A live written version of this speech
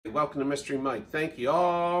Welcome to Mystery Mike. Thank you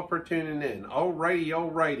all for tuning in.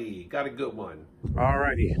 Alrighty. Got a good one.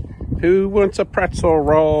 Alrighty. Who wants a pretzel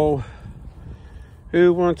roll?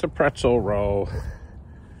 Who wants a pretzel roll?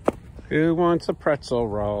 Who wants a pretzel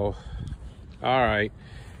roll? Alright.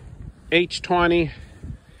 H20.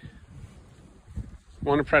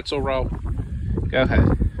 Want a pretzel roll? Go ahead.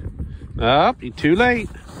 Oh, you're too late.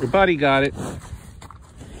 Your buddy got it.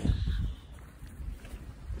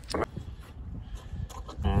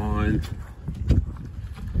 On.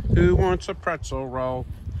 Who wants a pretzel roll?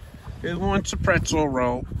 Who wants a pretzel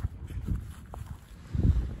roll?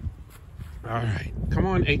 All right, come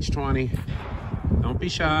on, H20. Don't be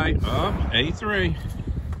shy. Oh, A3.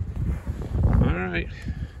 All right.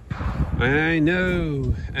 I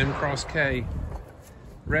know M cross K.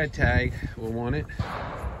 Red tag will want it.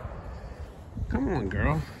 Come on,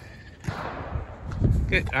 girl.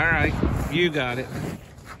 Good. All right, you got it.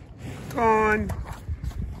 Come on.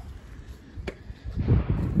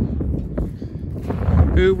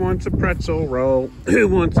 Who wants a pretzel roll? Who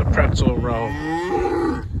wants a pretzel roll?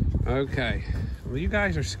 Okay. Well, you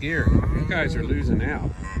guys are scared. You guys are losing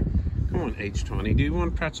out. Come on, H20. Do you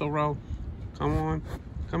want a pretzel roll? Come on.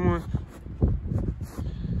 Come on.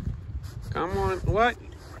 Come on. What?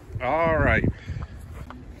 All right.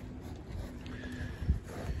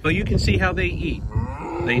 Well, you can see how they eat.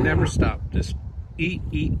 They never stop. Just eat,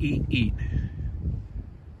 eat, eat, eat.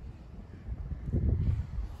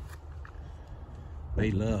 They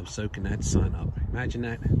love soaking that sun up. Imagine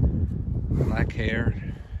that black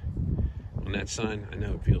hair on that sun. I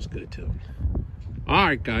know it feels good to them. All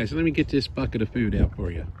right, guys, let me get this bucket of food out for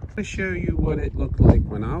you. I'm gonna show you what it looked like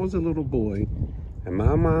when I was a little boy and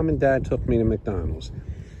my mom and dad took me to McDonald's,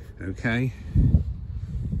 okay?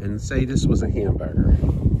 And say this was a hamburger.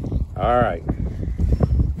 All right.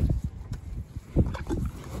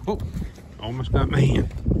 Oh, almost got my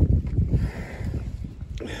hand.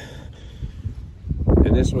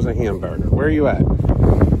 And this was a hamburger. Where are you at?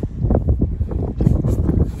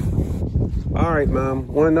 All right, Mom,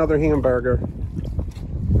 want another hamburger?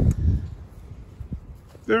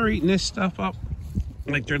 They're eating this stuff up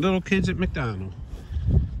like they're little kids at McDonald's.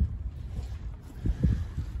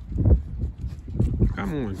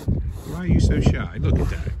 Come on. Why are you so shy? Look at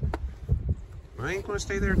that. I ain't gonna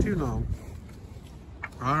stay there too long.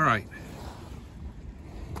 All right.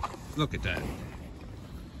 Look at that.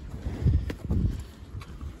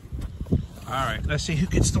 All right, let's see who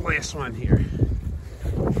gets the last one here.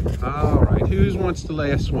 All right, who wants the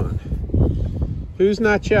last one? Who's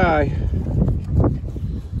not shy?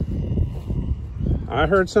 I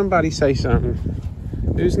heard somebody say something.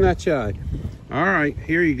 Who's not shy? All right,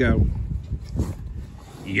 here you go.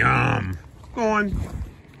 Yum. Go on.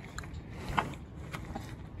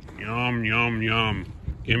 Yum, yum, yum.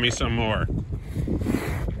 Give me some more.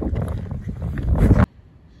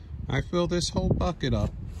 I fill this whole bucket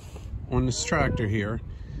up on this tractor here.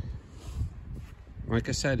 Like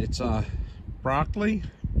I said, it's broccoli,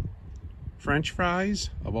 French fries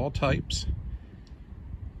of all types,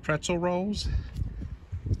 pretzel rolls,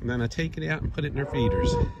 and then I take it out and put it in their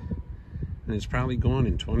feeders. And it's probably gone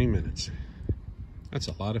in 20 minutes. That's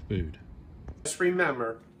a lot of food. Just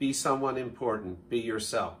remember, be someone important, be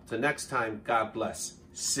yourself. Till next time, God bless.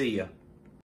 See ya.